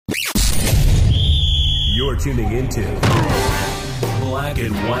You're tuning into Black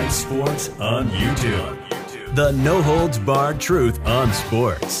and White Sports on YouTube. The no-holds-barred truth on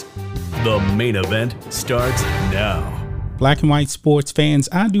sports. The main event starts now. Black and White Sports fans,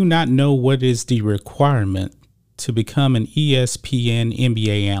 I do not know what is the requirement to become an ESPN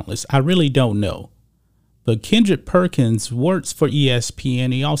NBA analyst. I really don't know. But Kendrick Perkins works for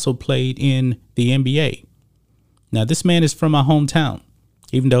ESPN. He also played in the NBA. Now, this man is from my hometown.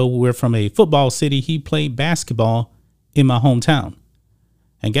 Even though we're from a football city, he played basketball in my hometown.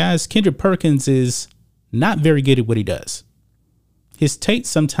 And guys, Kendrick Perkins is not very good at what he does. His takes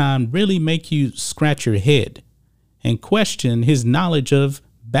sometimes really make you scratch your head and question his knowledge of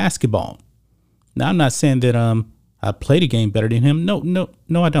basketball. Now, I'm not saying that I play the game better than him. No,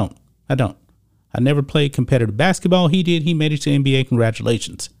 I don't. I never played competitive basketball. He did. He made it to NBA.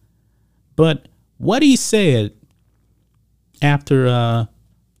 Congratulations. But what he said after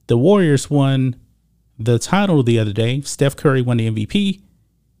the Warriors won the title the other day, Steph Curry won the MVP,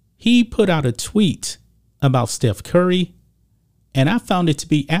 he put out a tweet about Steph Curry, and I found it to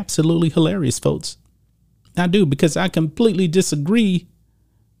be absolutely hilarious, folks. I do, because I completely disagree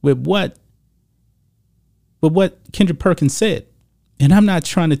with what Kendrick Perkins said. And I'm not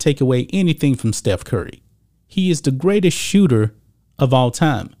trying to take away anything from Steph Curry. He is the greatest shooter of all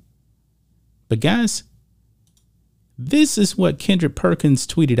time. But guys, this is what Kendrick Perkins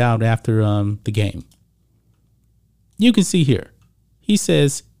tweeted out after the game. You can see here. He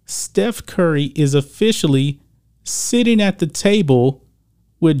says, Steph Curry is officially sitting at the table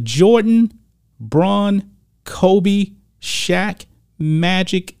with Jordan, Bron, Kobe, Shaq,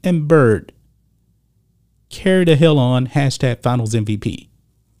 Magic, and Bird. Carry the hell on, hashtag finals MVP.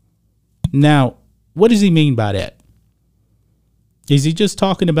 Now, what does he mean by that? Is he just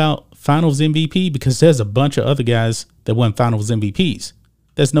talking about finals MVP? Because there's a bunch of other guys that won finals MVPs.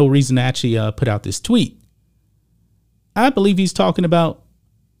 There's no reason to actually put out this tweet. I believe he's talking about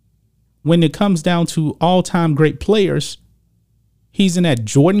when it comes down to all-time great players, he's in that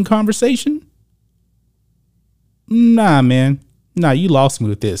Jordan conversation. Nah, man. Nah, you lost me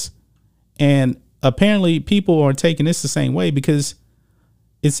with this. And apparently people are taking this the same way, because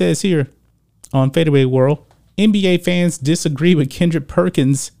it says here on Fadeaway World, NBA fans disagree with Kendrick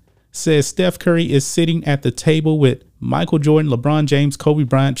Perkins, says Steph Curry is sitting at the table with Michael Jordan, LeBron James, Kobe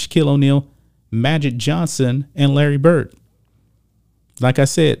Bryant, Shaquille O'Neal, Magic Johnson, and Larry Bird. Like I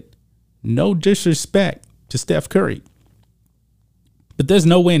said, no disrespect to Steph Curry, but there's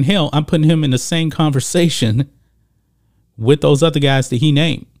no way in hell I'm putting him in the same conversation with those other guys that he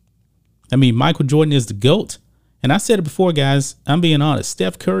named. I mean, Michael Jordan is the GOAT. And I said it before, guys, I'm being honest.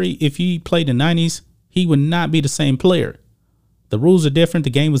 Steph Curry, if he played in the 90s, he would not be the same player. The rules are different. The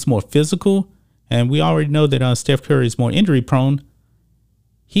game was more physical. And we already know that Steph Curry is more injury prone.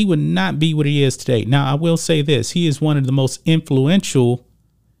 He would not be what he is today. Now, I will say this. He is one of the most influential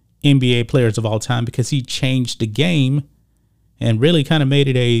NBA players of all time, because he changed the game and really kind of made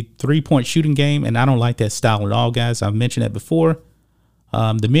it a three-point shooting game. And I don't like that style at all, guys. I've mentioned that before.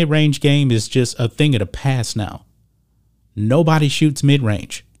 The mid-range game is just a thing of the past now. Nobody shoots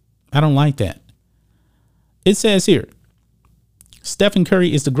mid-range. I don't like that. It says here, Stephen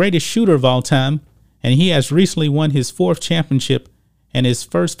Curry is the greatest shooter of all time, and he has recently won his 4th championship and his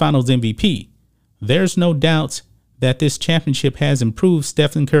first finals MVP. There's no doubt that this championship has improved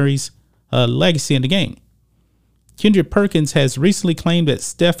Stephen Curry's legacy in the game. Kendrick Perkins has recently claimed that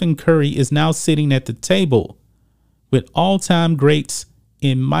Stephen Curry is now sitting at the table with all-time greats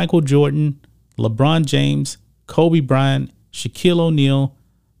in Michael Jordan, LeBron James, Kobe Bryant, Shaquille O'Neal,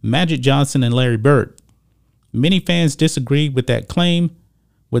 Magic Johnson, and Larry Bird. Many fans disagreed with that claim,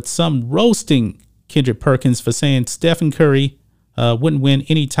 with some roasting Kendrick Perkins for saying Stephen Curry wouldn't win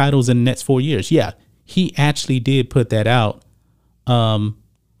any titles in the next 4 years. Yeah, he actually did put that out. I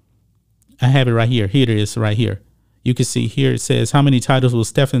have it right here. Here it is right here. You can see here it says, how many titles will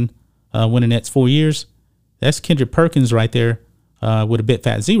Stephen win in the next 4 years? That's Kendrick Perkins right there with a big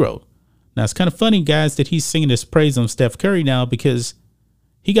fat 0. Now, it's kind of funny, guys, that he's singing this praise on Steph Curry now, because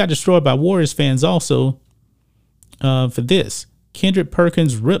he got destroyed by Warriors fans also for this. Kendrick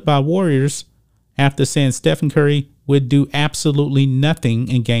Perkins ripped by Warriors after saying Stephen Curry would do absolutely nothing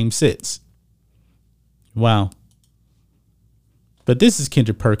in Game 6. Wow. But this is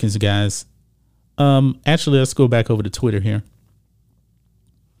Kendrick Perkins, guys. Actually, let's go back over to Twitter here.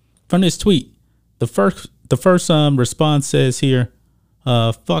 From this tweet, the first response says here,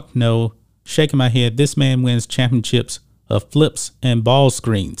 fuck no, shaking my head. This man wins championships of flips and ball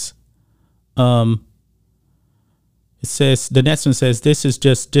screens. It says, the next one says, this is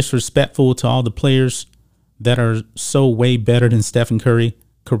just disrespectful to all the players that are so way better than Stephen Curry.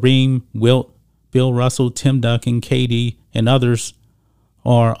 Kareem, Wilt, Bill Russell, Tim Duncan, KD, and others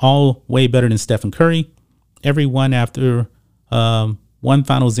are all way better than Stephen Curry. Everyone after one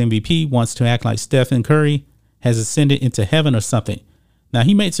Finals MVP wants to act like Stephen Curry has ascended into heaven or something. Now,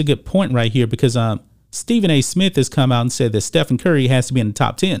 he makes a good point right here because Stephen A. Smith has come out and said that Stephen Curry has to be in the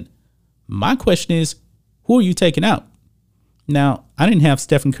top 10. My question is, who are you taking out? Now, I didn't have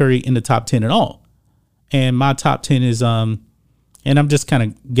Stephen Curry in the top 10 at all. And my top 10 is, and I'm just kind of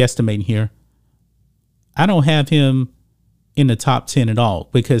guesstimating here, I don't have him in the top 10 at all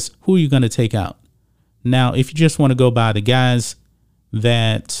because who are you going to take out? Now, if you just want to go by the guys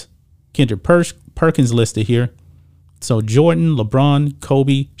that Kendrick Perkins listed here, so Jordan, LeBron,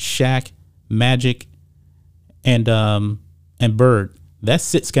 Kobe, Shaq, Magic, and Bird, that's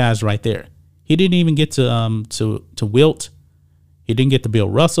 6 guys right there. He didn't even get to Wilt. He didn't get to Bill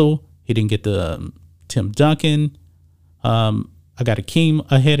Russell. He didn't get to Tim Duncan. I got Akeem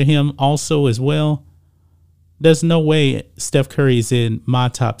ahead of him also as well. There's no way Steph Curry is in my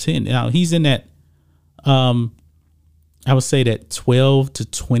top 10. Now, he's in that, I would say that 12 to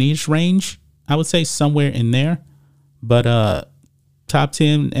 20-ish range. I would say somewhere in there. But top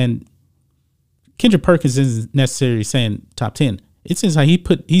 10, and Kendrick Perkins isn't necessarily saying top 10. It seems like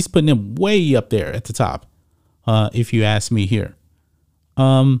he's putting him way up there at the top, if you ask me here.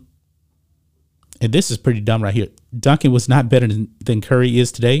 And this is pretty dumb right here. Duncan was not better than Curry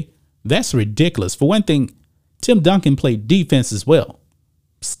is today. That's ridiculous. For one thing, Tim Duncan played defense as well.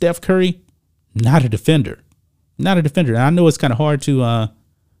 Steph Curry, not a defender. Not a defender. And I know it's kind of hard to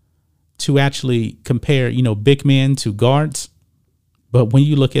actually compare, big men to guards. But when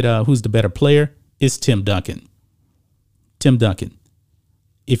you look at who's the better player, it's Tim Duncan. Tim Duncan,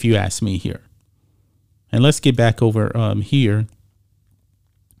 if you ask me here. And let's get back over here.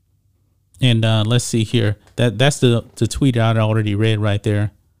 And let's see here. That's the tweet I already read right there.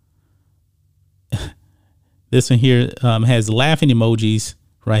 This one here has laughing emojis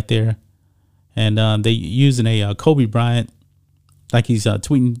right there. And they using a Kobe Bryant. Like he's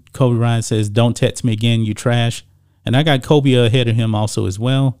tweeting. Kobe Bryant says, "Don't text me again, you trash." And I got Kobe ahead of him also as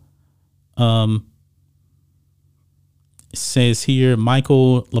well. It says here,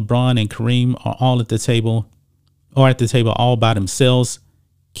 Michael, LeBron, and Kareem are all at the table, all by themselves.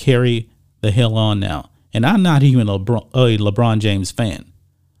 Carry the hell on now. And I'm not even a LeBron James fan.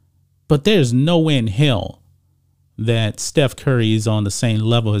 But there's no way in hell that Steph Curry is on the same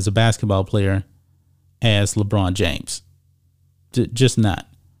level as a basketball player as LeBron James. Just not.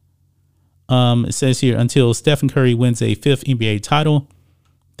 It says here, until Stephen Curry wins a 5th NBA title,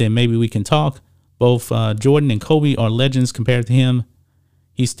 then maybe we can talk. Both Jordan and Kobe are legends compared to him.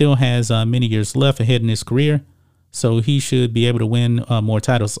 He still has many years left ahead in his career, so he should be able to win more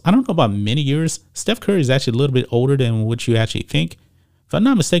titles. I don't know about many years. Steph Curry is actually a little bit older than what you actually think. If I'm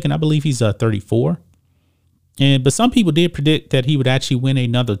not mistaken, I believe he's 34. But some people did predict that he would actually win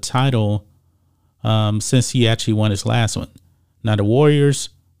another title since he actually won his last one. Now, the Warriors,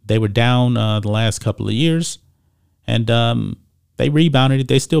 they were down the last couple of years, and they rebounded.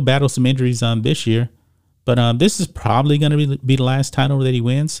 They still battle some injuries this year, but this is probably going to be the last title that he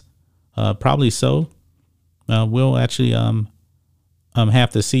wins. Probably so. We'll actually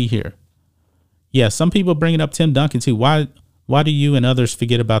have to see here. Yeah, some people bringing up Tim Duncan too. Why do you and others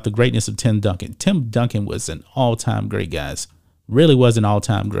forget about the greatness of Tim Duncan? Tim Duncan was an all-time great, guys. Really was an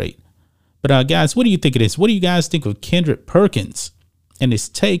all-time great. But guys, what do you think of this? What do you guys think of Kendrick Perkins and his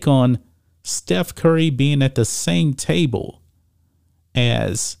take on Steph Curry being at the same table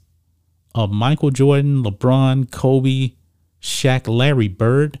as Michael Jordan, LeBron, Kobe, Shaq, Larry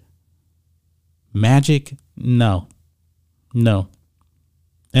Bird, Magic? No. And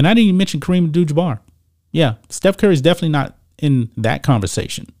I didn't even mention Kareem Abdul-Jabbar. Yeah, Steph Curry is definitely not in that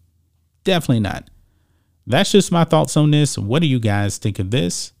conversation. Definitely not. That's just my thoughts on this. What do you guys think of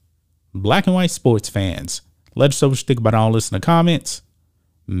this? Black and white sports fans, let us know what you think about all this in the comments.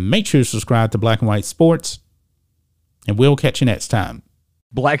 Make sure to subscribe to Black and White Sports, and we'll catch you next time.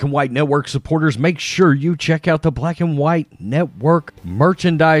 Black and White Network supporters, make sure you check out the Black and White Network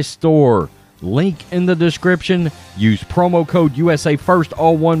merchandise store. Link in the description. Use promo code USA First,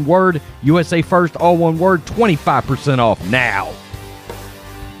 all one word. USA First, all one word. 25% off now.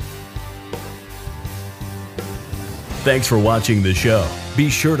 Thanks for watching the show. Be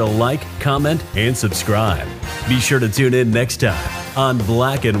sure to like, comment, and subscribe. Be sure to tune in next time on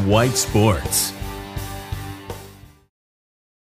Black and White Sports.